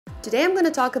Today I'm going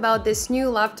to talk about this new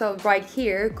laptop right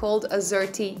here called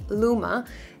Azerty Luma,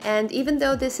 and even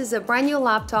though this is a brand new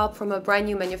laptop from a brand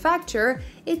new manufacturer,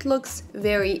 it looks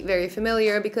very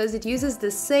familiar because it uses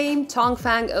the same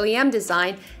TongFang OEM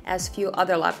design as few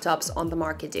other laptops on the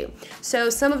market do. So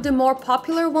some of the more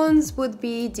popular ones would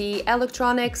be the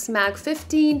Eluktronics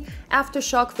MAG-15,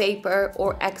 Aftershock Vapor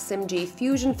or XMG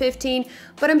Fusion 15,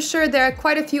 but I'm sure there are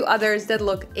quite a few others that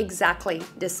look exactly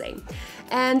the same.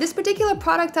 And this particular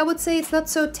product, I would say it's not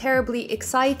so terribly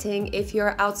exciting if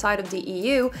you're outside of the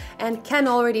EU and can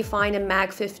already find a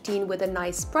MAG-15 with a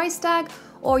nice price tag,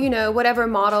 or whatever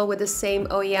model with the same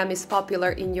OEM is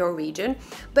popular in your region.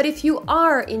 But if you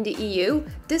are in the EU,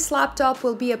 this laptop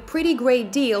will be a pretty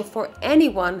great deal for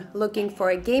anyone looking for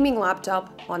a gaming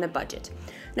laptop on a budget.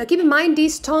 Now keep in mind,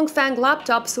 these TongFang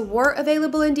laptops were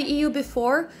available in the EU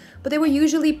before, but they were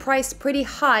usually priced pretty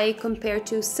high compared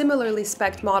to similarly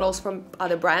spec'd models from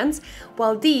other brands,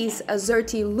 while these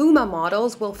Azerty Luma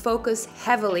models will focus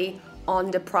heavily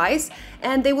on the price,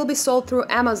 and they will be sold through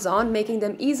Amazon, making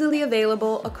them easily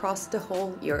available across the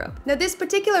whole Europe. Now this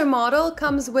particular model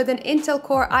comes with an Intel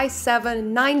Core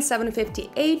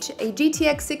i7-9750H, a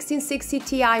GTX 1660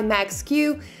 Ti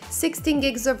Max-Q, 16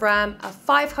 gigs of RAM, a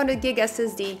 500 gig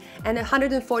SSD, and a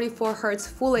 144 Hz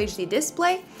Full HD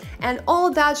display, and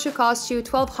all that should cost you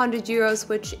 1,200 euros,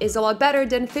 which is a lot better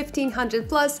than 1,500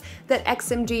 plus that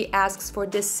XMG asks for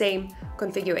this same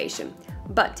configuration.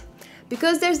 But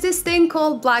because there's this thing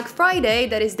called Black Friday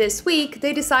that is this week,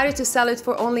 they decided to sell it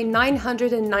for only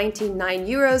 999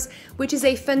 euros, which is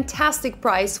a fantastic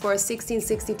price for a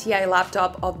 1660 Ti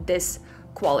laptop of this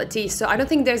quality. So I don't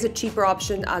think there's a cheaper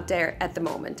option out there at the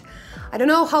moment. I don't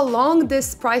know how long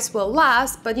this price will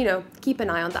last, but keep an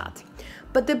eye on that.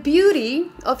 But the beauty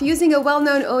of using a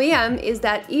well-known OEM is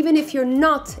that even if you're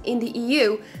not in the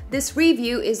EU, this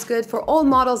review is good for all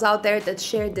models out there that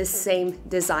share this same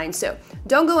design. So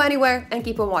don't go anywhere and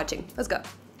keep on watching. Let's go.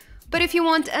 But if you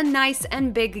want a nice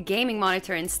and big gaming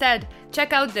monitor instead,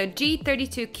 check out the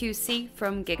G32QC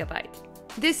from Gigabyte.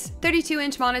 This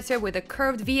 32-inch monitor with a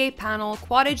curved VA panel,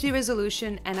 Quad HD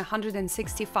resolution and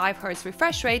 165 Hz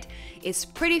refresh rate is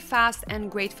pretty fast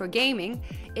and great for gaming.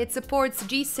 It supports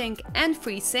G-Sync and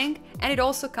FreeSync, and it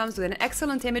also comes with an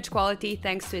excellent image quality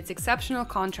thanks to its exceptional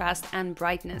contrast and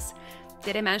brightness.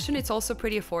 Did I mention it's also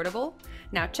pretty affordable?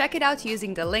 Now check it out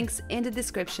using the links in the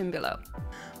description below.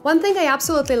 One thing I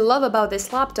absolutely love about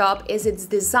this laptop is its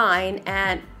design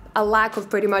and a lack of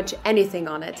pretty much anything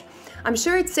on it. I'm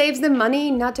sure it saves them money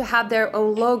not to have their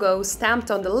own logo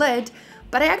stamped on the lid,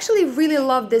 but I actually really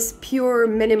love this pure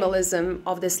minimalism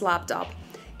of this laptop.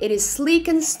 It is sleek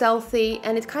and stealthy,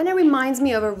 and it kind of reminds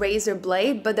me of a razor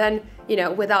blade, but then,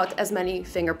 without as many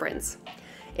fingerprints.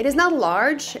 It is not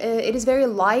large, it is very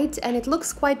light, and it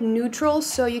looks quite neutral,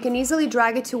 so you can easily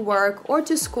drag it to work or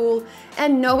to school,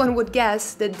 and no one would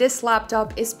guess that this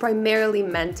laptop is primarily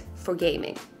meant for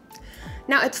gaming.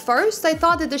 Now at first I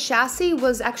thought that the chassis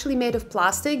was actually made of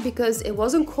plastic because it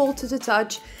wasn't cold to the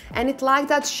touch and it lacked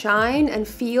that shine and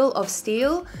feel of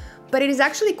steel, but it is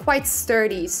actually quite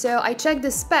sturdy. So I checked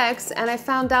the specs and I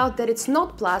found out that it's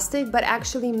not plastic but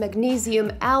actually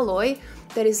magnesium alloy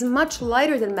that is much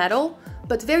lighter than metal,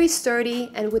 but very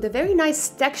sturdy and with a very nice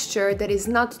texture that is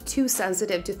not too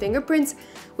sensitive to fingerprints,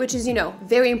 which is,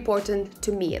 very important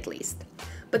to me at least.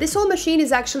 But this whole machine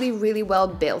is actually really well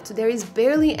built. There is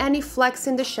barely any flex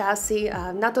in the chassis,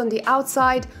 not on the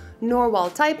outside, nor while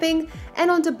typing. And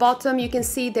on the bottom, you can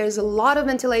see there's a lot of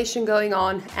ventilation going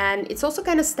on, and it's also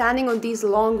kind of standing on these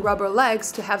long rubber legs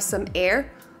to have some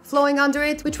air flowing under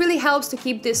it, which really helps to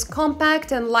keep this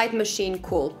compact and light machine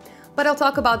cool. But I'll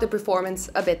talk about the performance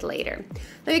a bit later.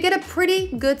 Now you get a pretty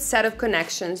good set of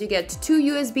connections. You get two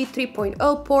USB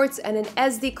 3.0 ports and an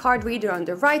SD card reader on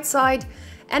the right side,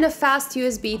 and a fast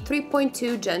USB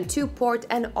 3.2 Gen 2 port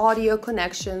and audio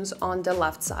connections on the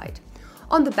left side.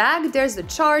 On the back there's the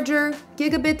charger,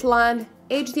 gigabit LAN,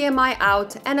 HDMI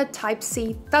out and a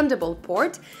Type-C Thunderbolt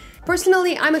port.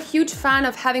 Personally, I'm a huge fan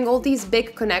of having all these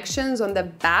big connections on the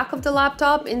back of the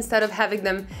laptop instead of having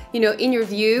them, in your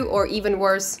view or even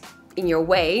worse, in your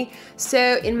way.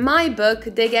 So in my book,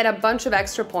 they get a bunch of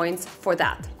extra points for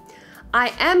that.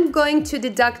 I am going to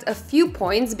deduct a few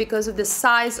points because of the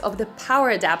size of the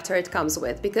power adapter it comes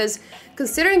with, because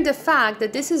considering the fact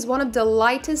that this is one of the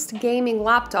lightest gaming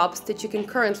laptops that you can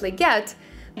currently get,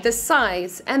 the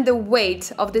size and the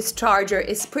weight of this charger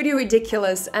is pretty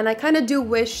ridiculous, and I kind of do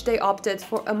wish they opted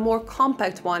for a more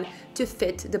compact one to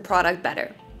fit the product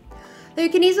better. Now you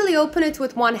can easily open it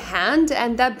with one hand,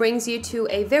 and that brings you to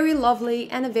a very lovely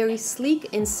and a very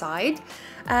sleek inside.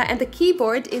 And the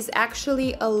keyboard is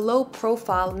actually a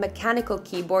low-profile mechanical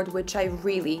keyboard, which I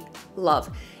really love.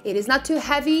 It is not too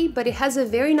heavy, but it has a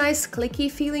very nice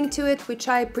clicky feeling to it, which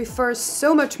I prefer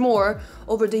so much more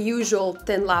over the usual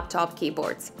thin laptop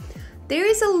keyboards. There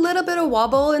is a little bit of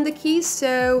wobble in the keys,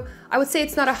 so I would say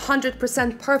it's not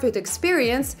 100% perfect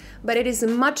experience, but it is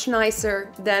much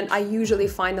nicer than I usually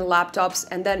find in laptops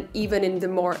and then even in the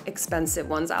more expensive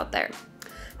ones out there.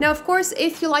 Now, of course,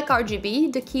 if you like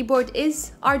RGB, the keyboard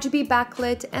is RGB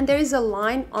backlit and there is a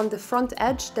line on the front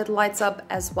edge that lights up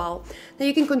as well. Now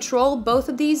you can control both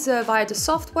of these via the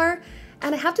software,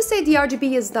 and I have to say the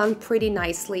RGB is done pretty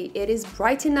nicely. It is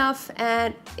bright enough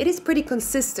and it is pretty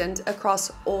consistent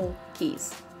across all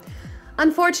keys.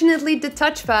 Unfortunately, the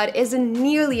touchpad isn't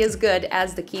nearly as good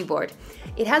as the keyboard.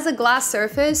 It has a glass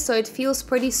surface, so it feels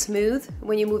pretty smooth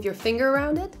when you move your finger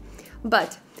around it,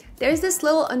 but there's this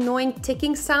little annoying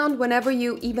ticking sound whenever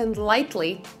you even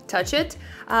lightly touch it.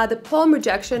 The palm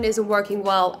rejection isn't working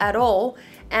well at all,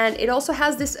 and it also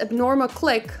has this abnormal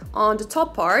click on the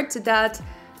top part that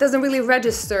doesn't really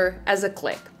register as a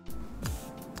click.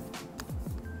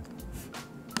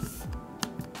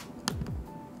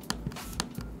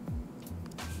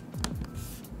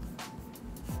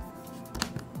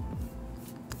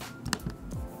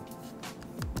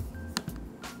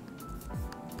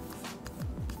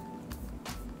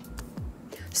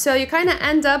 So you kind of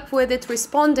end up with it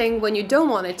responding when you don't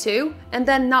want it to, and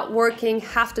then not working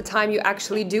half the time you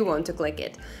actually do want to click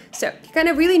it. So you kind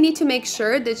of really need to make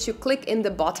sure that you click in the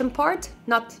bottom part,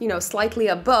 not, slightly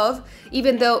above,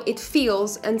 even though it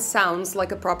feels and sounds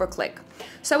like a proper click.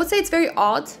 So I would say it's very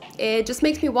odd. It just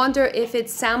makes me wonder if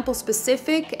it's sample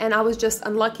specific and I was just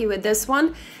unlucky with this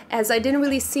one, as I didn't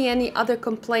really see any other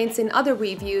complaints in other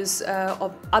reviews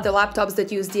of other laptops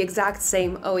that use the exact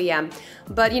same OEM.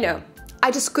 But I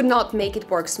just could not make it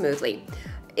work smoothly.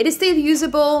 It is still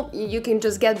usable, you can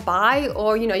just get by,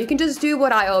 or you can just do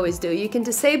what I always do. You can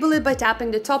disable it by tapping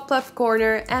the top left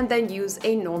corner and then use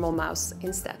a normal mouse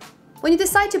instead. When you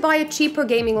decide to buy a cheaper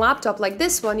gaming laptop like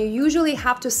this one, you usually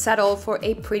have to settle for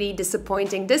a pretty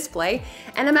disappointing display,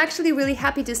 and I'm actually really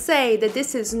happy to say that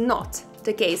this is not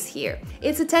the case here.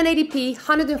 It's a 1080p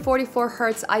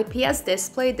 144Hz IPS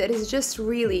display that is just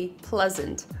really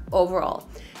pleasant overall.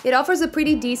 It offers a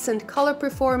pretty decent color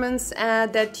performance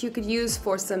that you could use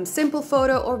for some simple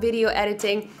photo or video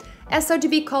editing.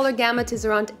 sRGB color gamut is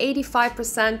around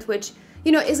 85%, which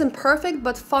isn't perfect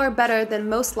but far better than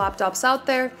most laptops out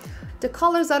there. The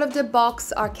colors out of the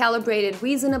box are calibrated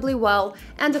reasonably well,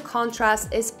 and the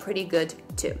contrast is pretty good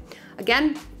too.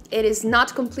 Again, it is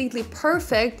not completely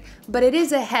perfect, but it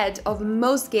is ahead of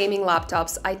most gaming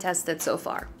laptops I tested so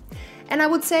far. And I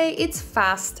would say it's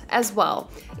fast as well.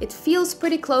 It feels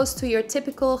pretty close to your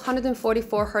typical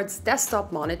 144Hz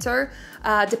desktop monitor.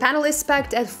 The panel is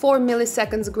spec'd at 4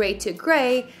 milliseconds gray to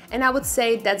gray, and I would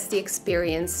say that's the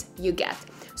experience you get.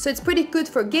 So it's pretty good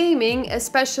for gaming,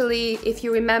 especially if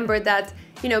you remember that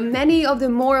many of the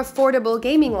more affordable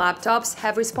gaming laptops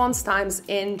have response times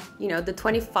in the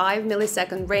 25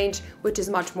 millisecond range, which is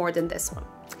much more than this one.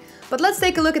 But let's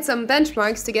take a look at some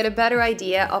benchmarks to get a better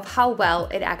idea of how well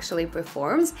it actually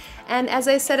performs. And as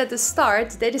I said at the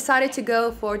start, they decided to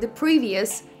go for the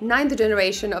previous 9th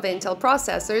generation of Intel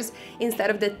processors instead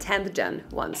of the 10th gen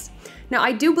ones. Now,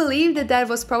 I do believe that that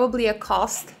was probably a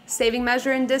cost-saving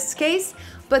measure in this case,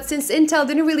 but since Intel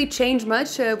didn't really change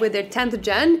much with their 10th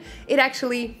gen, it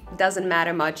actually doesn't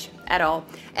matter much at all.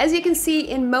 As you can see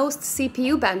in most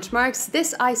CPU benchmarks,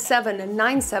 this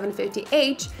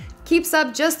i7-9750H keeps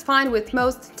up just fine with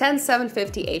most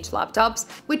 10750H laptops,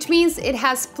 which means it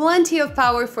has plenty of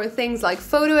power for things like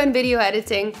photo and video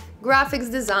editing, graphics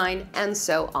design, and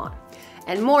so on.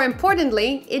 And more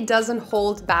importantly, it doesn't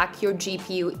hold back your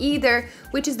GPU either,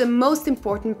 which is the most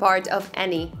important part of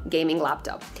any gaming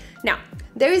laptop. Now,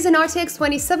 there is an RTX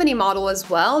 2070 model as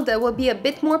well that will be a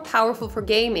bit more powerful for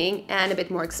gaming and a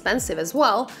bit more expensive as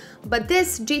well, but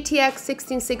this GTX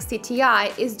 1660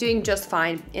 Ti is doing just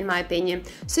fine in my opinion.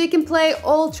 So you can play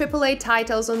all AAA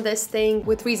titles on this thing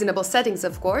with reasonable settings,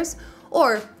 of course,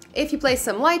 or if you play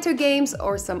some lighter games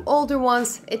or some older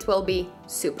ones, it will be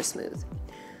super smooth.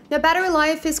 Now, battery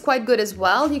life is quite good as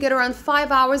well. You get around 5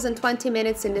 hours and 20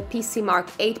 minutes in the PC Mark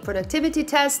 8 productivity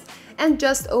test and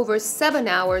just over 7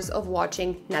 hours of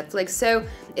watching Netflix. So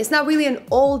it's not really an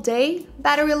all-day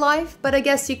battery life, but I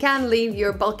guess you can leave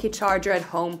your bulky charger at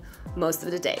home most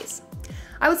of the days.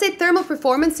 I would say thermal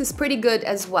performance is pretty good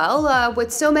as well,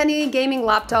 with so many gaming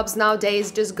laptops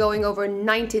nowadays just going over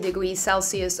 90 degrees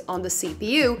Celsius on the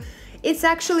CPU. it's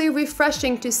actually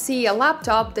refreshing to see a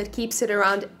laptop that keeps it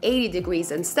around 80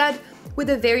 degrees instead, with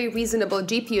a very reasonable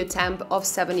GPU temp of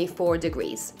 74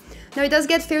 degrees. Now it does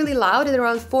get fairly loud at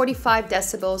around 45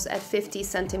 decibels at 50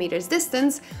 centimeters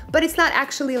distance, but it's not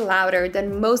actually louder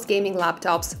than most gaming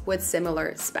laptops with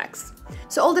similar specs.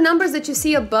 So all the numbers that you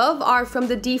see above are from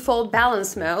the default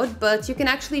balance mode, but you can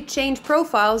actually change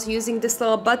profiles using this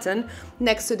little button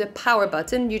next to the power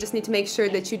button. You just need to make sure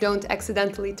that you don't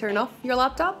accidentally turn off your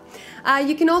laptop.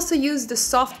 You can also use the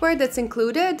software that's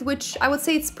included, which I would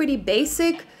say it's pretty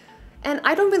basic. And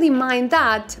I don't really mind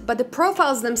that, but the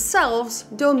profiles themselves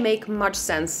don't make much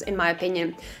sense in my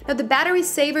opinion. Now the battery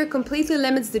saver completely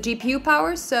limits the GPU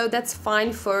power, so that's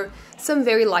fine for some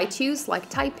very light use like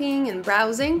typing and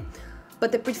browsing.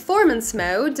 But the performance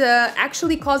mode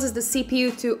actually causes the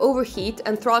CPU to overheat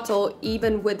and throttle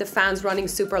even with the fans running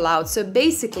super loud. So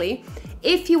basically,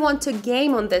 if you want to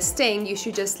game on this thing, you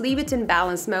should just leave it in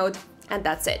balance mode and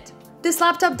that's it. This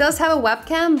laptop does have a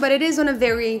webcam, but it is on a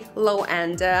very low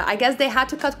end. I guess they had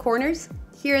to cut corners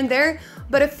here and there,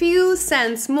 but a few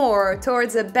cents more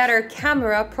towards a better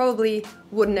camera probably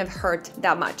wouldn't have hurt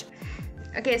that much.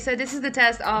 Okay, so this is the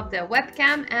test of the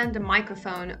webcam and the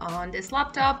microphone on this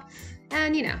laptop,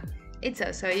 and you know, it's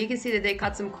so you can see that they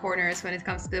cut some corners when it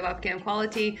comes to the webcam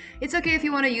quality. It's okay if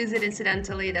you want to use it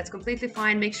incidentally, that's completely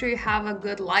fine. Make sure you have a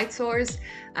good light source,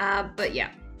 but yeah,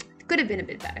 could have been a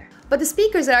bit better. But the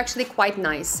speakers are actually quite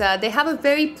nice. They have a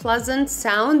very pleasant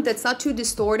sound that's not too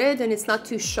distorted and it's not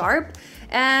too sharp,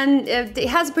 and it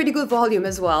has pretty good volume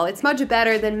as well. It's much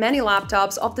better than many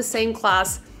laptops of the same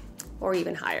class or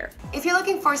even higher. If you're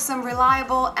looking for some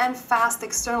reliable and fast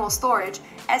external storage,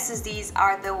 SSDs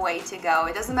are the way to go.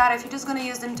 It doesn't matter if you're just going to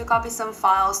use them to copy some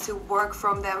files, to work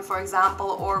from them, for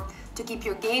example, or to keep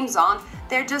your games on.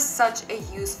 They're just such a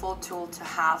useful tool to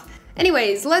have.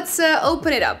 Anyways, let's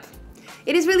open it up.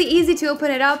 It is really easy to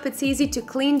open it up, it's easy to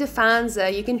clean the fans,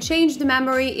 you can change the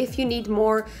memory if you need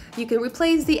more, you can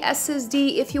replace the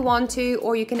SSD if you want to,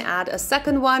 or you can add a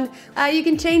second one. You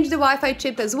can change the Wi-Fi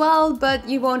chip as well, but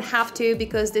you won't have to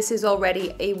because this is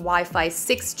already a Wi-Fi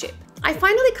 6 chip. I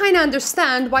finally kind of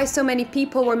understand why so many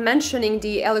people were mentioning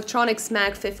the Eluktronics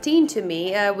MAG-15 to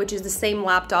me, which is the same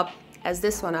laptop as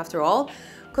this one after all,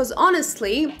 because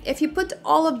honestly, if you put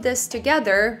all of this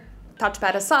together,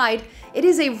 touchpad aside, it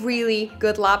is a really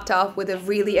good laptop with a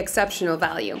really exceptional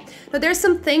value. Now there's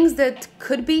some things that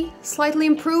could be slightly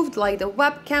improved, like the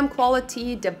webcam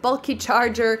quality, the bulky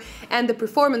charger, and the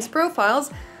performance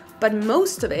profiles, but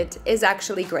most of it is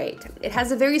actually great. It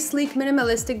has a very sleek,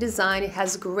 minimalistic design, it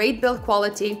has great build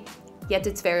quality, yet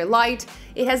it's very light.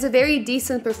 It has a very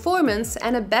decent performance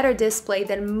and a better display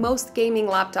than most gaming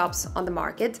laptops on the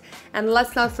market. And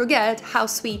let's not forget how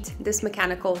sweet this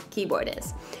mechanical keyboard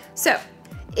is. So,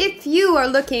 if you are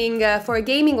looking for a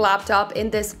gaming laptop in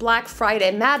this Black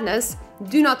Friday madness,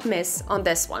 do not miss on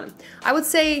this one. I would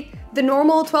say the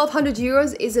normal 1,200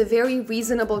 euros is a very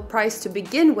reasonable price to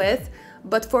begin with,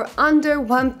 but for under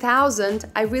 1,000,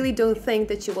 I really don't think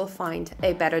that you will find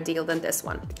a better deal than this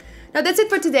one. Now that's it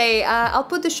for today. I'll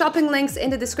put the shopping links in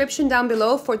the description down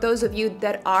below for those of you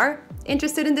that are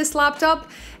interested in this laptop,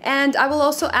 and I will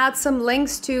also add some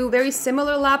links to very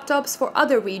similar laptops for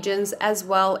other regions as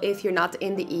well if you're not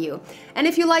in the EU. And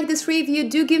if you like this review,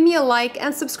 do give me a like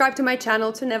and subscribe to my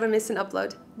channel to never miss an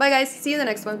upload. Bye guys, see you in the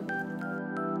next one.